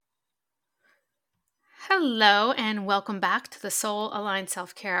Hello, and welcome back to the Soul Aligned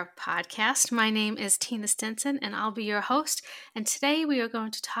Self Care Podcast. My name is Tina Stinson, and I'll be your host. And today we are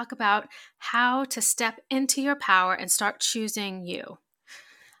going to talk about how to step into your power and start choosing you.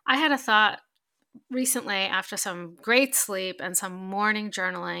 I had a thought recently after some great sleep and some morning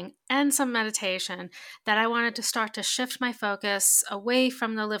journaling and some meditation that I wanted to start to shift my focus away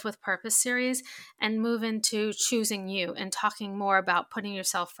from the Live with Purpose series and move into choosing you and talking more about putting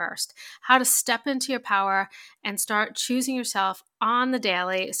yourself first, how to step into your power and start choosing yourself on the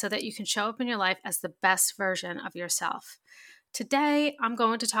daily so that you can show up in your life as the best version of yourself. Today, I'm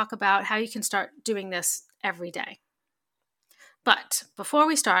going to talk about how you can start doing this every day. But before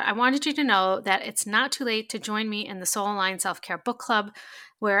we start, I wanted you to know that it's not too late to join me in the Soul Aligned Self-Care Book Club,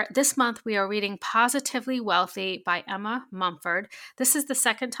 where this month we are reading Positively Wealthy by Emma Mumford. This is the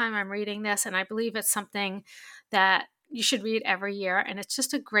second time I'm reading this, and I believe it's something that you should read every year, and it's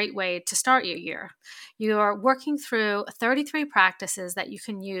just a great way to start your year. You're working through 33 practices that you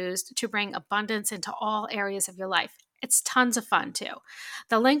can use to bring abundance into all areas of your life. It's tons of fun too.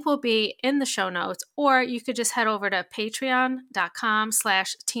 The link will be in the show notes, or you could just head over to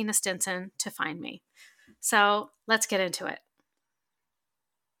patreon.com/Tina Stinson to find me. So let's get into it.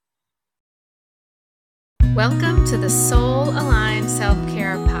 Welcome to the Soul Aligned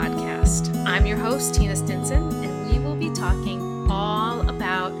Self-Care Podcast. I'm your host, Tina Stinson, and we will be talking all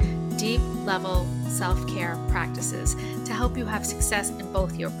about deep level self-care practices to help you have success in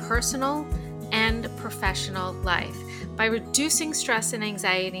both your personal and professional life by reducing stress and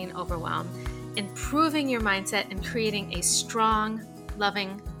anxiety and overwhelm, improving your mindset, and creating a strong,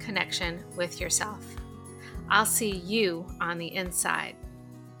 loving connection with yourself. I'll see you on the inside.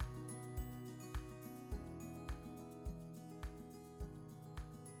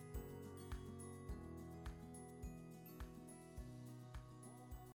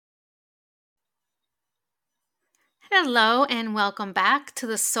 Hello, and welcome back to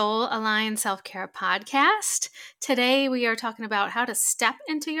the Soul Aligned Self-Care Podcast. Today, we are talking about how to step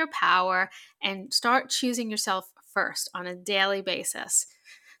into your power and start choosing yourself first on a daily basis.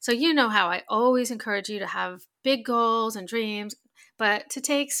 So you know how I always encourage you to have big goals and dreams, but to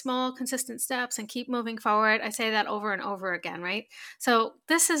take small, consistent steps and keep moving forward. I say that over and over again, right? So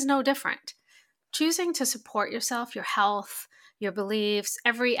this is no different. Choosing to support yourself, your health, your beliefs,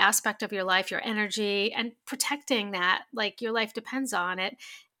 every aspect of your life, your energy, and protecting that like your life depends on it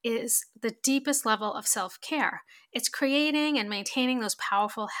is the deepest level of self-care. It's creating and maintaining those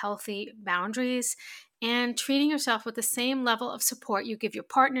powerful, healthy boundaries and treating yourself with the same level of support you give your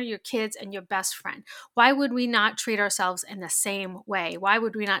partner, your kids, and your best friend. Why would we not treat ourselves in the same way? Why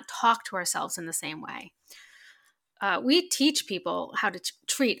would we not talk to ourselves in the same way? We teach people how to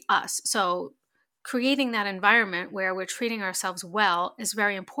treat us. So creating that environment where we're treating ourselves well is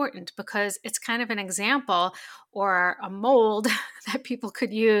very important because it's kind of an example or a mold that people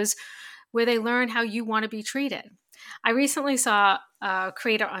could use where they learn how you want to be treated. I recently saw a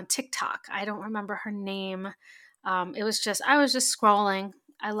creator on TikTok. I don't remember her name. I was just scrolling.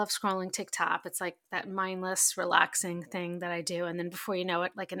 I love scrolling TikTok. It's like that mindless, relaxing thing that I do. And then before you know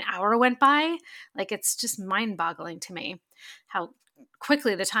it, like an hour went by. Like it's just mind-boggling to me how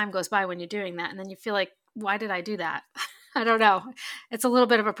quickly the time goes by when you're doing that. And then you feel like, why did I do that? I don't know. It's a little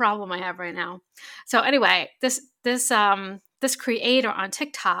bit of a problem I have right now. So anyway, this creator on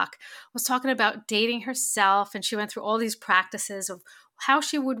TikTok was talking about dating herself, and she went through all these practices of how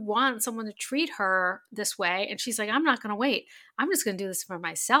she would want someone to treat her this way. And she's like, I'm not going to wait. I'm just going to do this for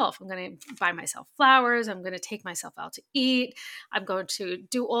myself. I'm going to buy myself flowers. I'm going to take myself out to eat. I'm going to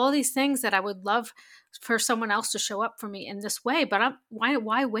do all these things that I would love for someone else to show up for me in this way. But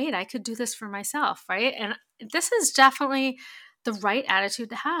why wait? I could do this for myself, right? And this is definitely the right attitude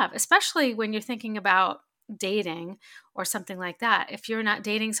to have, especially when you're thinking about dating or something like that. If you're not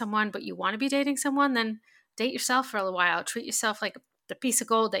dating someone, but you want to be dating someone, then date yourself for a little while. Treat yourself like the piece of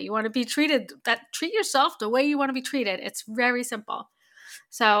gold that you want to be treated, treat yourself the way you want to be treated. It's very simple.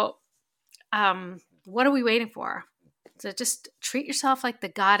 So what are we waiting for? So just treat yourself like the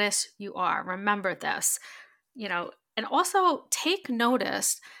goddess you are. Remember this, and also take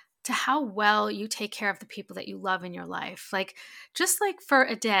notice to how well you take care of the people that you love in your life. Like, just like for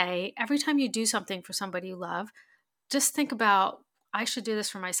a day, every time you do something for somebody you love, just think about, I should do this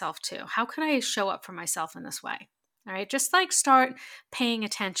for myself too. How can I show up for myself in this way? All right. Just like start paying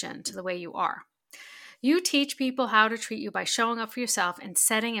attention to the way you are. You teach people how to treat you by showing up for yourself and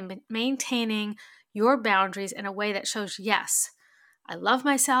setting and maintaining your boundaries in a way that shows, yes, I love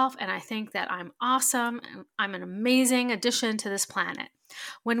myself and I think that I'm awesome and I'm an amazing addition to this planet.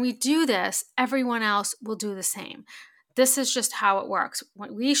 When we do this, everyone else will do the same. This is just how it works.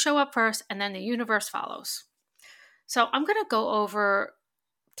 When we show up first and then the universe follows. So I'm going to go over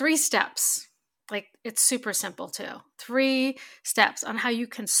 3 steps. Like, it's super simple too. 3 steps on how you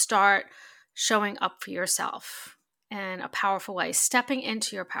can start showing up for yourself in a powerful way, stepping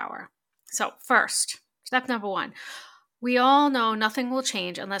into your power. So first, step number 1, we all know nothing will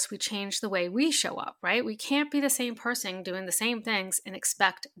change unless we change the way we show up, right? We can't be the same person doing the same things and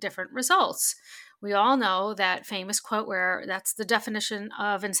expect different results. We all know that famous quote where that's the definition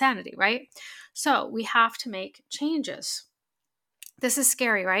of insanity, right? So we have to make changes. This is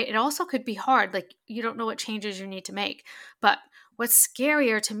scary, right? It also could be hard. Like, you don't know what changes you need to make. But what's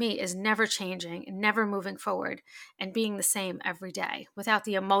scarier to me is never changing and never moving forward and being the same every day without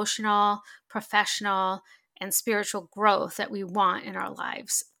the emotional, professional, and spiritual growth that we want in our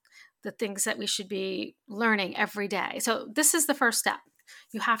lives, the things that we should be learning every day. So, this is the first step.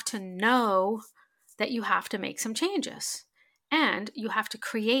 You have to know that you have to make some changes and you have to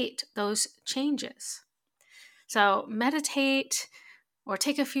create those changes. So, meditate or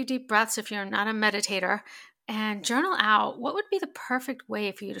take a few deep breaths if you're not a meditator, and journal out what would be the perfect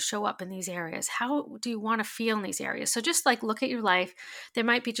way for you to show up in these areas. How do you want to feel in these areas? So just like look at your life. There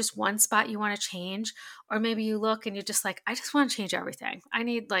might be just one spot you want to change, or maybe you look and you're just like, I just want to change everything. I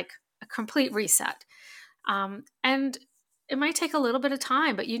need like a complete reset. And it might take a little bit of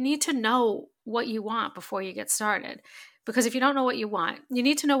time, but you need to know what you want before you get started. Because if you don't know what you want, you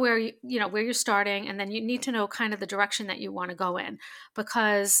need to know where where you're starting, and then you need to know kind of the direction that you want to go in,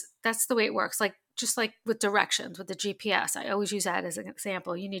 because that's the way it works. Like just like with directions with the GPS, I always use that as an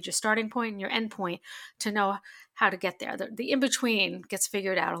example. You need your starting point and your end point to know how to get there. The in between gets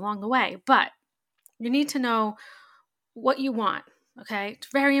figured out along the way, but you need to know what you want. Okay, it's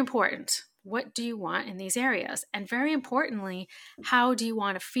very important. What do you want in these areas? And very importantly, how do you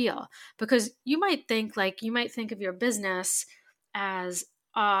want to feel? Because you might think of your business as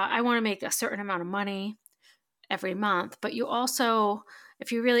I want to make a certain amount of money every month, but you also,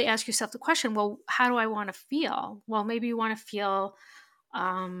 if you really ask yourself the question, well, how do I want to feel? Well, maybe you want to feel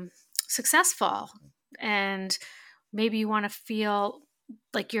successful, and maybe you want to feel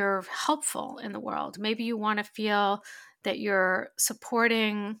like you're helpful in the world. Maybe you want to feel that you're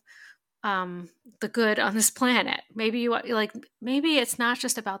supporting the good on this planet. Maybe maybe it's not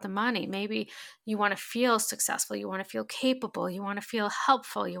just about the money. Maybe you want to feel successful. You want to feel capable. You want to feel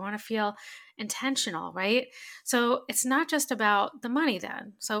helpful. You want to feel intentional, right? So it's not just about the money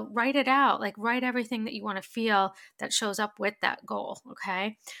then. So write it out, like write everything that you want to feel that shows up with that goal,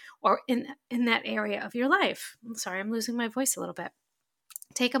 okay? Or in that area of your life. I'm sorry, I'm losing my voice a little bit.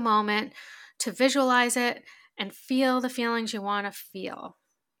 Take a moment to visualize it and feel the feelings you want to feel.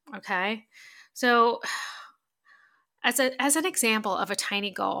 Okay. So as an example of a tiny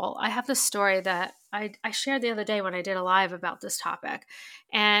goal, I have this story that I shared the other day when I did a live about this topic.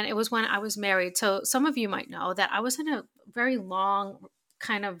 And it was when I was married. So some of you might know that I was in a very long,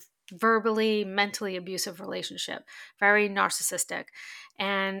 kind of verbally, mentally abusive relationship, very narcissistic.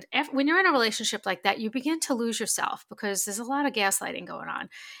 And when you're in a relationship like that, you begin to lose yourself because there's a lot of gaslighting going on.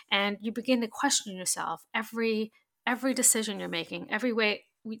 And you begin to question yourself every decision you're making, every way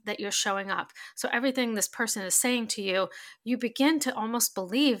that you're showing up. So everything this person is saying to you, you begin to almost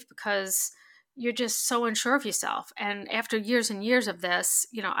believe because you're just so unsure of yourself. And after years and years of this,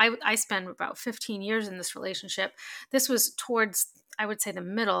 I spent about 15 years in this relationship. This was towards, I would say, the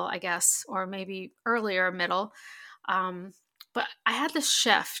middle, I guess, or maybe earlier middle. But I had this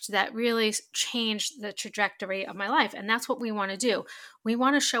shift that really changed the trajectory of my life. And that's what we want to do. We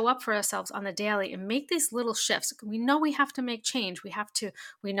want to show up for ourselves on the daily and make these little shifts. We know we have to make change. We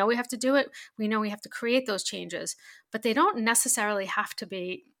know we have to do it. We know we have to create those changes, but they don't necessarily have to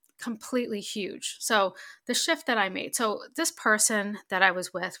be completely huge. So the shift that I made, so this person that I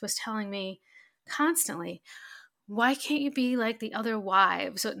was with was telling me constantly, why can't you be like the other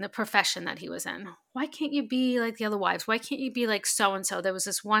wives in the profession that he was in? Why can't you be like the other wives? Why can't you be like so-and-so? There was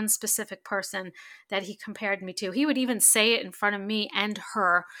this one specific person that he compared me to. He would even say it in front of me and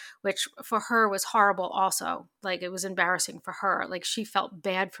her, which for her was horrible also. Like, it was embarrassing for her. Like, she felt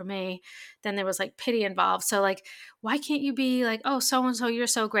bad for me. Then there was like pity involved. So like, why can't you be like, oh, so-and-so, you're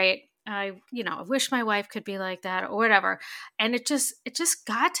so great. I wish my wife could be like that or whatever. And it just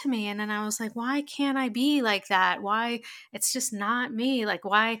got to me. And then I was like, why can't I be like that? Why? It's just not me. Like,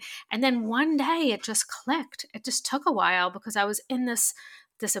 why? And then one day it just clicked. It just took a while because I was in this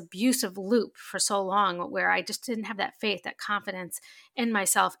abusive loop for so long where I just didn't have that faith, that confidence in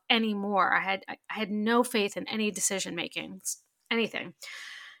myself anymore. I had no faith in any decision making, anything.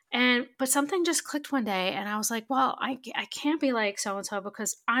 But something just clicked one day and I was like, well, I can't be like so-and-so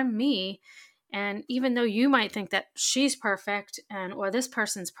because I'm me. And even though you might think that she's perfect or this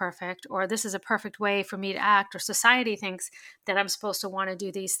person's perfect or this is a perfect way for me to act or society thinks that I'm supposed to want to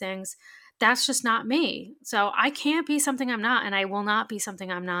do these things, that's just not me. So I can't be something I'm not, and I will not be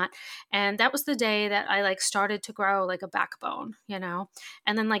something I'm not. And that was the day that I like started to grow like a backbone,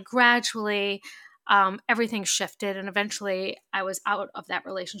 and then like gradually everything shifted, and eventually I was out of that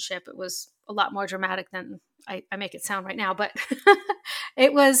relationship. It was a lot more dramatic than I make it sound right now, but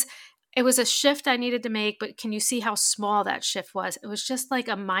it was a shift I needed to make. But can you see how small that shift was? It was just like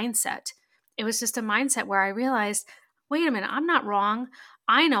a mindset. It was just a mindset where I realized, wait a minute, I'm not wrong.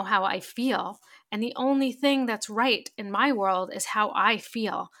 I know how I feel. And the only thing that's right in my world is how I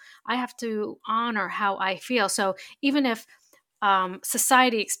feel. I have to honor how I feel. So even if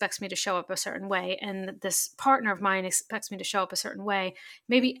society expects me to show up a certain way, and this partner of mine expects me to show up a certain way,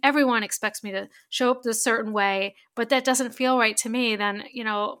 maybe everyone expects me to show up this certain way, but that doesn't feel right to me, then,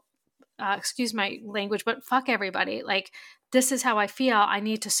 excuse my language, but fuck everybody. Like, this is how I feel. I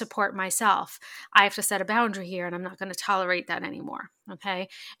need to support myself. I have to set a boundary here, and I'm not going to tolerate that anymore. Okay.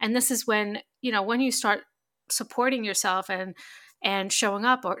 And this is when, when you start supporting yourself and showing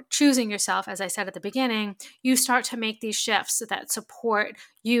up or choosing yourself, as I said at the beginning, you start to make these shifts that support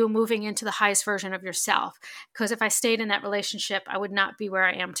you moving into the highest version of yourself. Because if I stayed in that relationship, I would not be where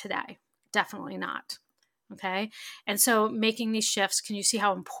I am today. Definitely not. Okay. And so making these shifts, can you see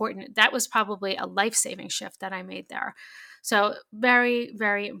how important that was? Probably a life-saving shift that I made there. So very,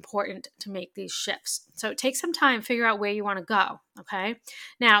 very important to make these shifts. So take some time, figure out where you want to go. Okay.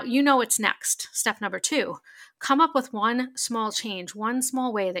 Now, what's next. Step number 2, come up with one small change, one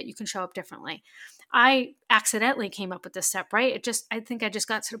small way that you can show up differently. I accidentally came up with this step, right? I think I just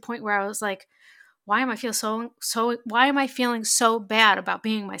got to the point where I was like, why am I feeling so bad about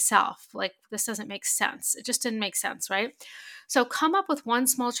being myself? Like, this doesn't make sense. It just didn't make sense, right? So come up with one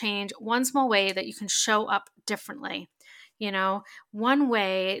small change, one small way that you can show up differently. One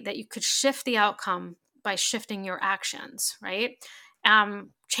way that you could shift the outcome by shifting your actions, right?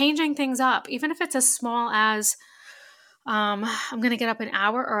 Changing things up, even if it's as small as I'm going to get up an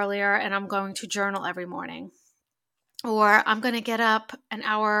hour earlier and I'm going to journal every morning. Or I'm going to get up an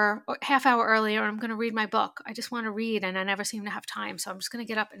hour or half hour earlier and I'm going to read my book. I just want to read and I never seem to have time. So I'm just going to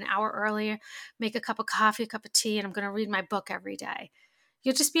get up an hour earlier, make a cup of coffee, a cup of tea, and I'm going to read my book every day.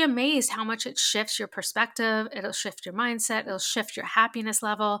 You'll just be amazed how much it shifts your perspective. It'll shift your mindset. It'll shift your happiness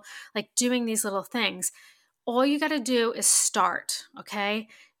level, like doing these little things. All you got to do is start, okay?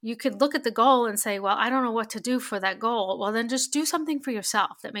 You could look at the goal and say, well, I don't know what to do for that goal. Well, then just do something for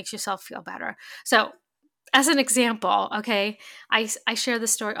yourself that makes yourself feel better. So as an example, okay, I share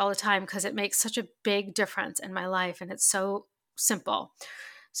this story all the time because it makes such a big difference in my life and it's so simple.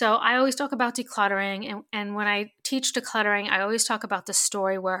 So I always talk about decluttering, and when I teach decluttering, I always talk about the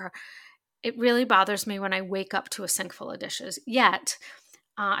story where it really bothers me when I wake up to a sink full of dishes. Yet,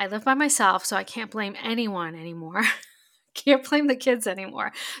 I live by myself, so I can't blame anyone anymore. Can't blame the kids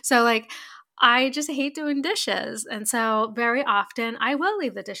anymore. So I just hate doing dishes. And so very often I will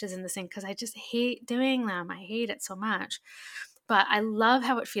leave the dishes in the sink because I just hate doing them. I hate it so much. But I love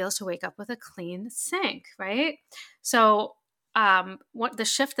how it feels to wake up with a clean sink, right? So what the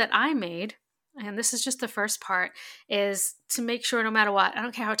shift that I made, and this is just the first part, is to make sure no matter what, I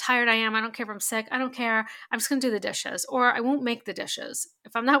don't care how tired I am, I don't care if I'm sick, I don't care, I'm just going to do the dishes, or I won't make the dishes.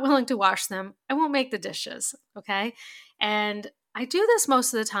 If I'm not willing to wash them, I won't make the dishes, okay? And I do this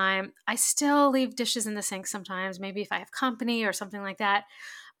most of the time. I still leave dishes in the sink sometimes, maybe if I have company or something like that.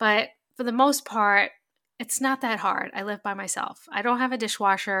 But for the most part, it's not that hard. I live by myself. I don't have a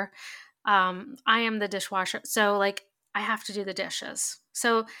dishwasher. I am the dishwasher. So I have to do the dishes.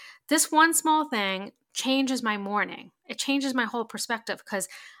 So this one small thing changes my morning. It changes my whole perspective because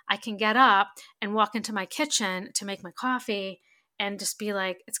I can get up and walk into my kitchen to make my coffee and just be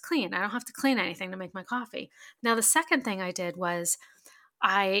like, it's clean. I don't have to clean anything to make my coffee. Now, the second thing I did was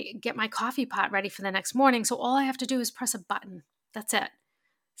I get my coffee pot ready for the next morning. So all I have to do is press a button. That's it.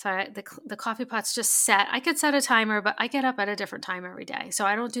 So the coffee pot's just set. I could set a timer, but I get up at a different time every day. So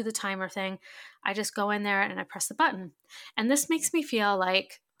I don't do the timer thing. I just go in there and I press the button. And this makes me feel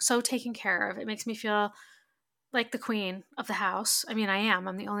like so taken care of. It makes me feel like the queen of the house. I mean, I am.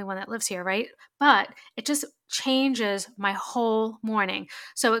 I'm the only one that lives here, right? But it just changes my whole morning.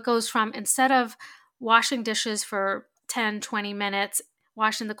 So it goes from, instead of washing dishes for 10, 20 minutes,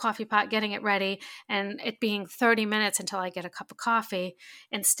 washing the coffee pot, getting it ready, and it being 30 minutes until I get a cup of coffee,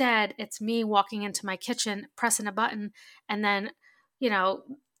 instead, it's me walking into my kitchen, pressing a button, and then,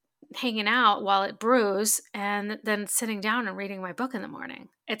 hanging out while it brews, and then sitting down and reading my book in the morning.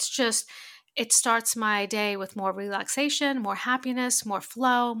 It's just, it starts my day with more relaxation, more happiness, more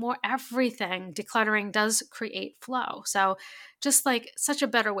flow, more everything. Decluttering does create flow. So just like such a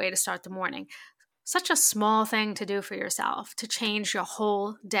better way to start the morning. Such a small thing to do for yourself to change your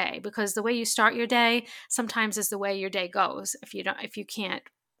whole day, because the way you start your day sometimes is the way your day goes. If you can't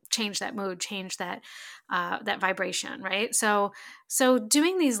change that mood, change that that vibration, right? So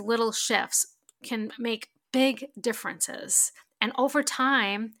doing these little shifts can make big differences, and over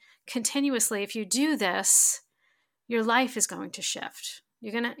time, continuously, if you do this, your life is going to shift.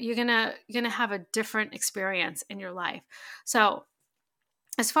 You're gonna have a different experience in your life. So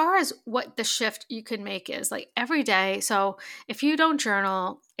as far as what the shift you can make is, like, every day. So if you don't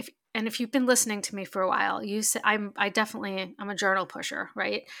journal, if you've been listening to me for a while, you say I'm a journal pusher,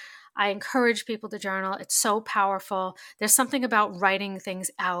 right? I encourage people to journal. It's so powerful. There's something about writing things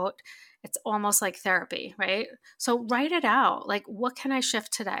out. It's almost like therapy, right? So write it out. Like, what can I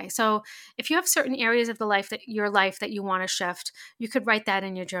shift today? So if you have certain areas of your life that you want to shift, you could write that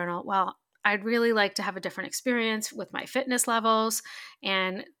in your journal. Well, I'd really like to have a different experience with my fitness levels,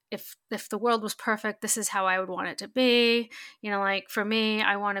 and if the world was perfect, this is how I would want it to be. Like, for me,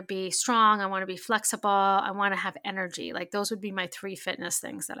 I want to be strong, I want to be flexible, I want to have energy. Like, those would be my 3 fitness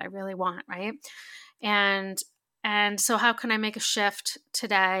things that I really want, right? And so how can I make a shift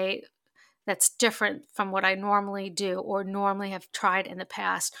today that's different from what I normally do or normally have tried in the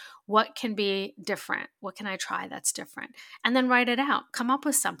past? What can be different? What can I try that's different? And then write it out. Come up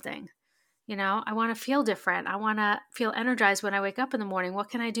with something. I want to feel different. I want to feel energized when I wake up in the morning. What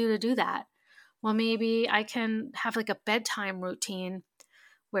can I do to do that? Well, maybe I can have like a bedtime routine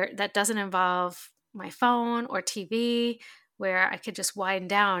where that doesn't involve my phone or TV, where I could just wind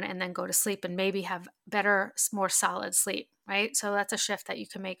down and then go to sleep and maybe have better, more solid sleep, right? So that's a shift that you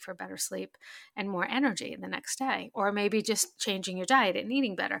can make for better sleep and more energy the next day, or maybe just changing your diet and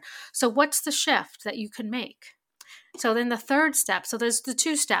eating better. So what's the shift that you can make? So then the third step, so there's the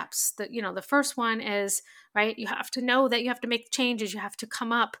 2 steps. The first one is, right, you have to know that you have to make changes. You have to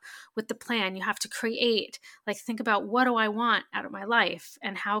come up with the plan. You have to create, like, think about, what do I want out of my life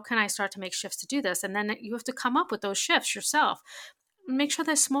and how can I start to make shifts to do this? And then you have to come up with those shifts yourself. Make sure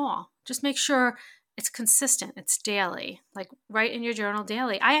they're small. Just make sure it's consistent. It's daily. Like, write in your journal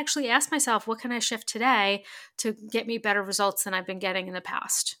daily. I actually ask myself, what can I shift today to get me better results than I've been getting in the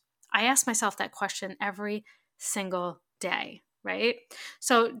past? I ask myself that question every single day, right?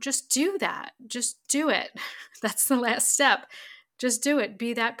 So just do that. Just do it. That's the last step. Just do it.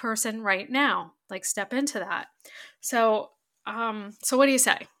 Be that person right now. Like, step into that. So what do you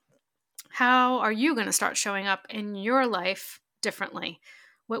say? How are you going to start showing up in your life differently?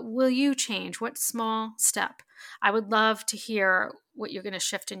 What will you change? What small step? I would love to hear what you're going to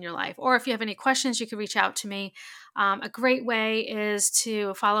shift in your life. Or if you have any questions, you can reach out to me. A great way is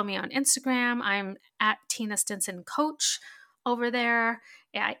to follow me on Instagram. I'm at Tina Stinson Coach over there.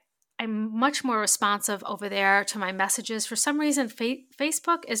 I'm much more responsive over there to my messages. For some reason,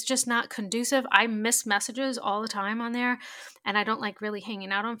 Facebook is just not conducive. I miss messages all the time on there, and I don't like really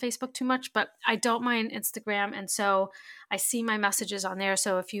hanging out on Facebook too much, but I don't mind Instagram, and so I see my messages on there.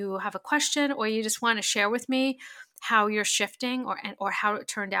 So if you have a question or you just want to share with me how you're shifting or how it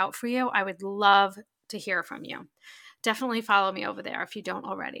turned out for you, I would love to hear from you. Definitely follow me over there if you don't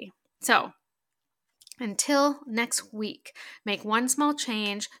already. So until next week, make one small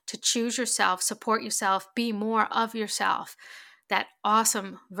change to choose yourself, support yourself, be more of yourself, that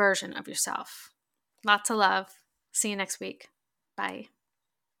awesome version of yourself. Lots of love. See you next week. Bye.